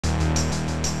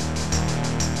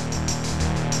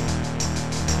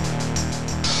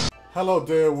Hello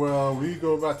there, well, we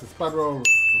go back to Spyro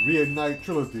Reignited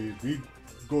Trilogy. We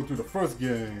go through the first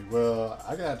game. Well,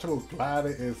 I got trouble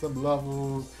gliding in some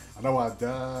levels. I know I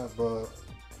died, but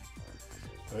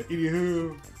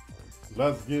anywho,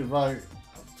 let's get right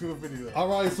to the video.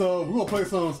 Alright, so we're gonna play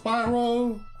some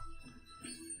Spyro,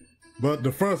 but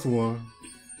the first one,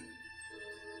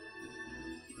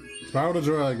 Spyro the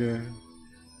Dragon.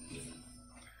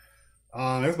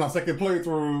 It's my second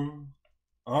playthrough.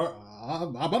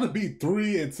 I'm about to beat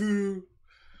 3 and 2.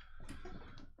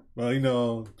 But you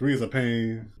know, 3 is a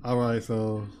pain. Alright,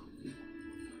 so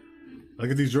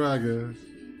look at these dragons.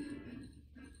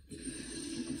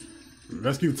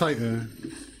 Rescue Titan.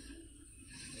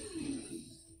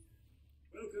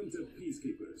 Welcome to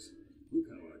Peacekeepers. Look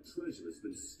how our treasure has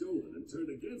been stolen and turned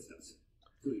against us.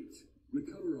 Please,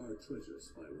 recover our treasure,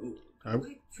 Spyro.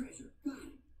 Collect treasure. Got it.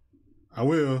 I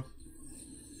will.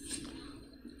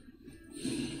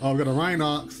 Oh, we got a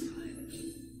Rhinox.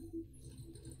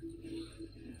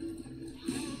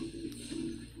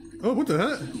 Oh, what the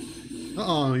heck?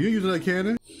 Uh-oh, you using that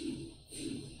cannon?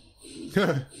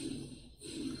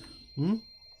 Hmm?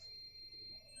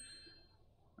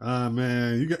 Ah,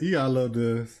 man, you gotta love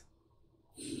this.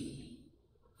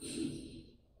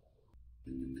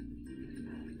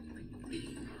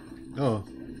 Oh,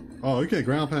 you can't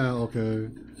ground pound. Okay,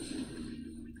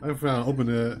 I found open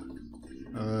that.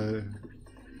 Alright.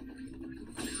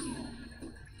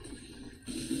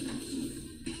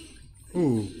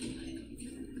 Ooh.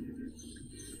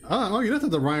 Oh, yeah, that's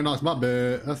the Rhinox. My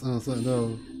bad. That's something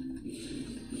else.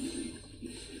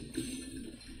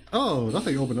 Oh, that's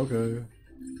how you open. Okay.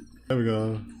 There we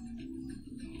go.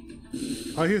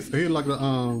 Oh, he's like the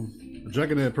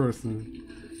Dragonhead person.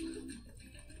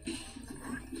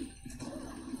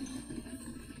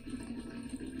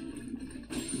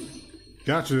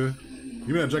 Gotcha.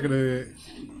 You mean a Dragonhead?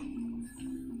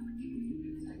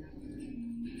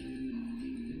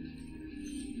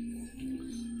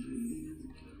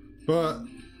 But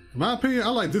in my opinion, I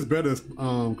like this better as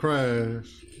Crash.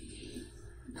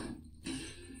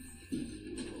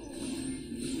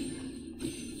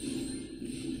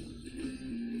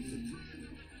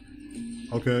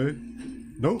 Okay.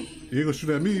 Nope. You ain't gonna shoot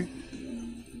at me.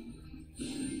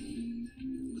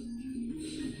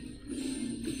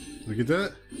 Look at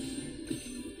that.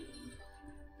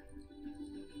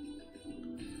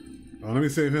 Oh, let me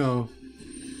save him.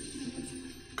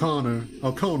 Connor.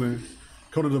 Oh, Conan.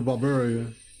 Conan the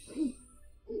Barbarian.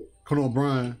 Conan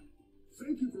O'Brien.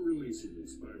 Thank you for releasing me,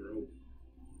 Spyro.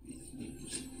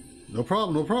 No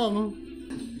problem, no problem.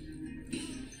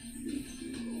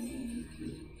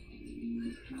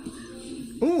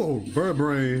 Ooh, bird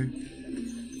brain.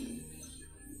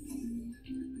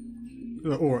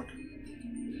 The orc.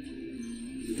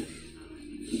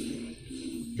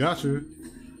 Gotcha.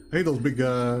 I hate those big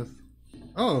guys.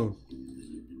 Oh.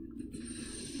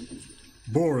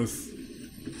 Boris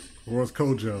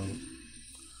Kojo.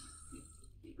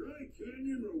 Dry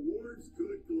Canyon rewards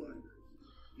good gliders.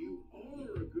 You are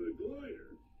a good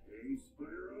glider, hey,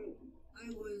 Spyro?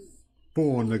 I was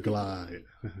born to glide.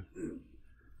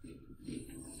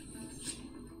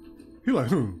 He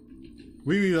like,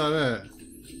 we be like that.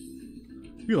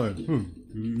 He like,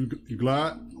 you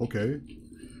glide? Okay.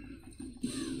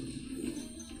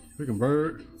 Freaking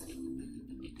bird.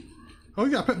 Oh,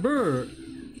 you got a pet bird.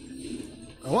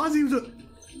 Why is he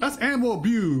that's animal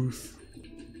abuse.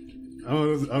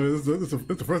 Oh, this is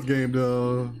the first game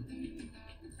though.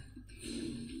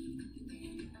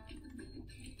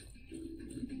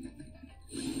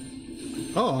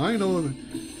 Oh, I ain't know.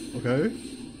 Okay.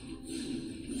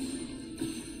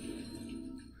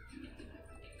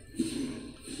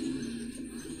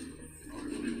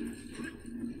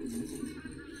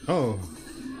 Oh.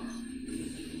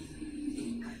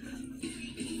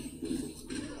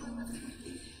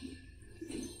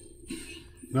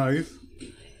 Nice.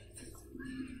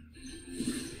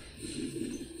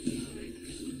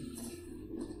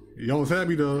 You almost had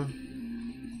me though.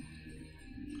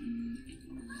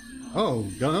 Oh,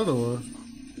 got another one.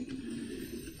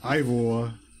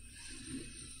 Ivor.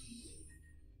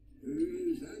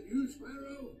 Is that you,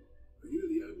 Spyro? Are you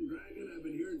the young dragon I've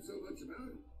been hearing so much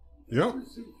about? Yep. Ever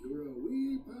since you were a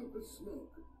wee puff of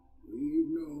smoke, we've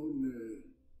known,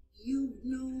 you've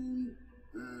known,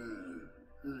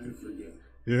 I forget.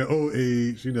 Yeah, old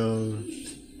age, you know.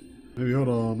 Maybe hold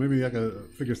on, maybe I could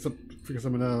figure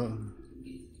something out.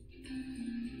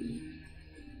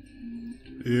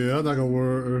 Yeah, I'm not gonna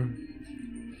work.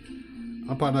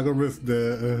 I'm probably not gonna risk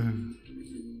that.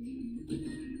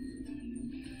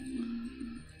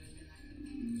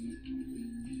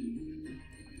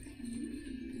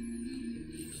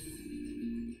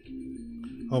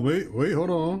 Oh, wait, hold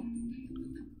on.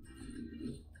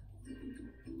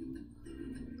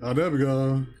 Oh, there we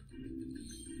go.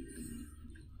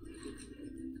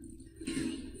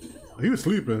 He was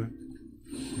sleeping.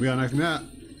 We got a nice nap.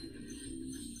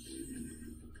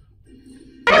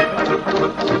 Oh, there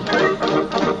we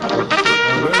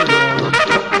go.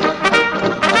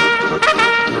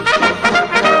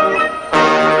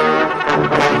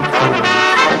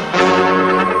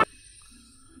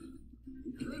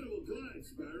 Incredible glide,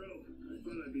 Spyro. I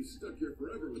thought I'd be stuck here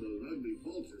forever with those ugly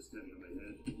vultures standing on my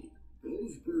head.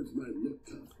 Those birds might look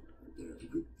tough, but they're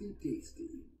pretty tasty.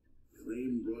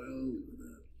 Flame broiled with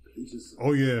a pinch of salt.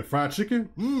 Oh yeah, fried chicken?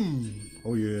 Mmm.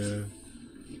 Oh yeah.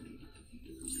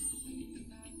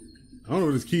 I don't know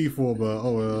what it's key for, but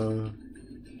oh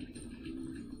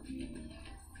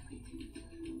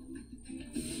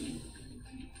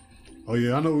oh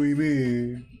yeah, I know what you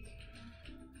mean.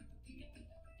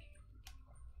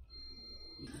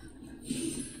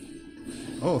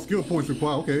 Oh, skill points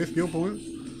required. Okay, skill points.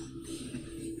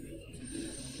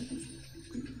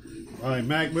 Alright,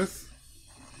 Magnus.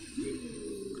 Hey,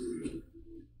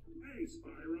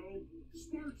 Spyro.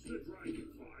 Sparks the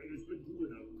Dragonfly has been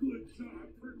doing a good job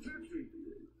protecting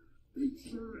you. Be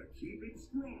sure to keep it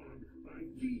strong by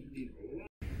feeding it a lot.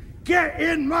 Get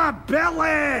in my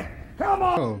belly! Come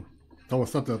on! Oh, that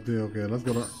was something up there. Okay, let's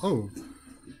go to. Oh.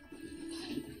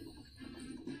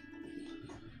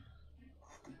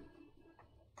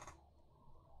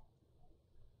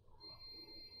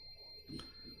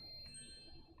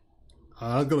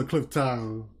 Let's go to Cliff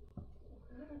Town.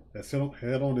 Let's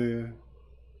head on there.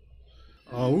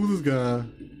 Oh, who's this guy?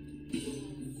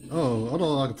 Oh, I don't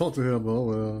know if I can talk to him, but oh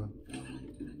well.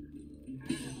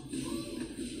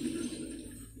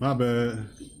 My bad.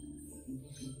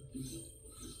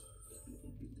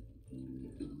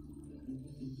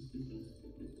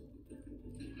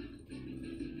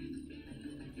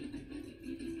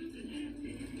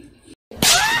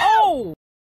 Oh!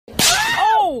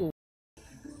 Oh!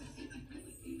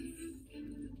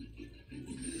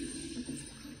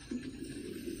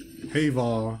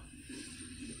 Havar.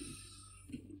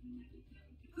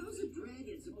 How's a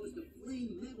dragon supposed to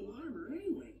flame metal armor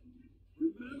anyway?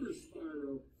 Remember,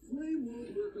 Spyro, flame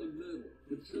won't work on metal,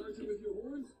 but charge it with your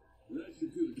horns, that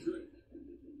should do the trick.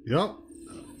 Yep.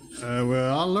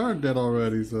 Well, I learned that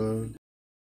already, so.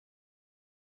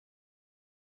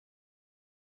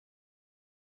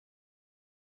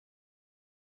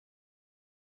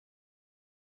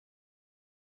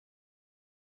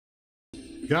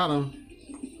 Got him.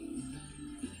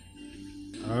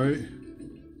 All right.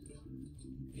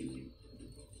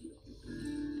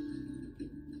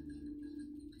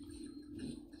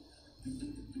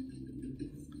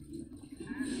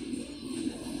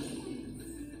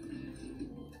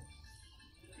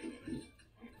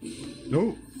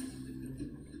 Nope.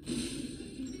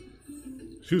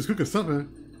 She was cooking something.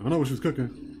 I don't know what she was cooking.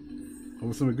 It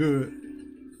was something good.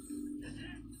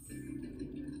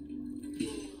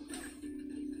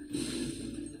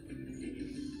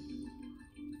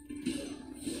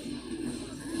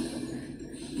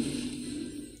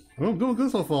 Well, I'm doing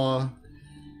good so far.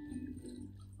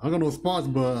 I got no spots,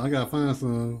 but I gotta find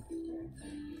some.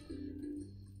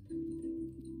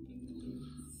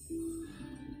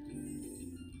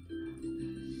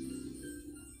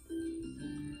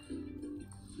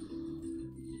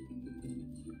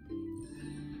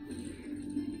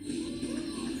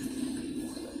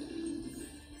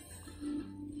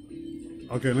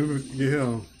 Okay, let me get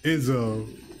him. Enzo.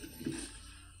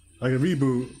 Like a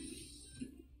reboot.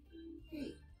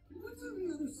 Hey, what's on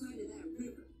the other side of that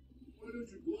river? Why don't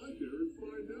you glide there and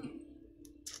find out?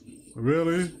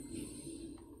 Really?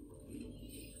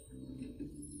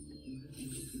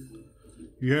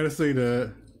 You had to say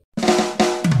that.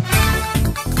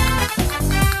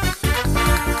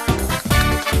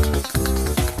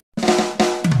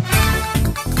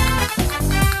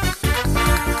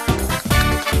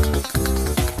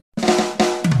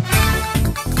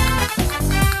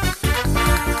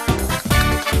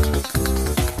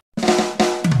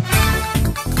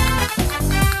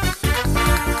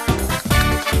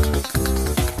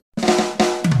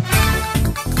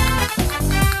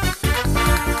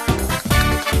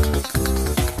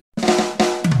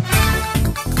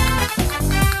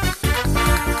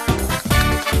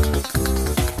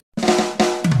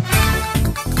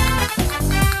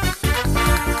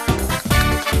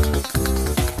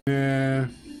 Yeah,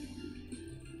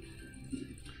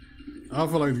 I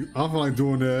feel like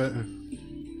doing that.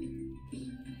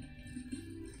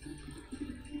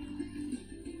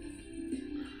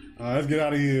 All right, let's get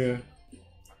out of here.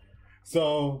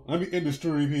 So let me end the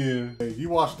stream here. Hey, you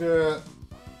watch that.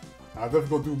 I definitely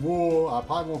gonna do more. I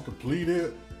probably won't complete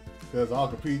it because I'll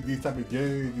complete these type of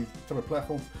games, these type of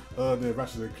platforms, than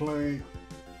Ratchet and Clank.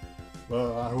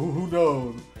 But who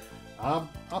knows? I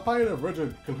probably have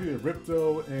originally completed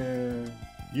Ripto and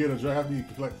Year of the Dragon. I need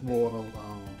to collect more of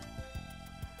them.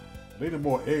 I needed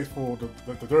more eggs for the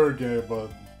third game, but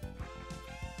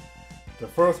the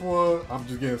first one I'm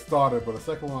just getting started. But the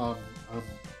second one I'm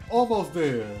almost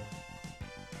there.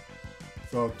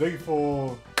 So thank you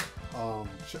for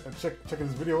checking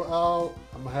this video out.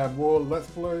 I'm gonna have more Let's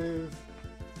Plays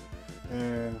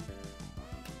and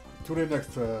tune in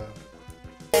next time.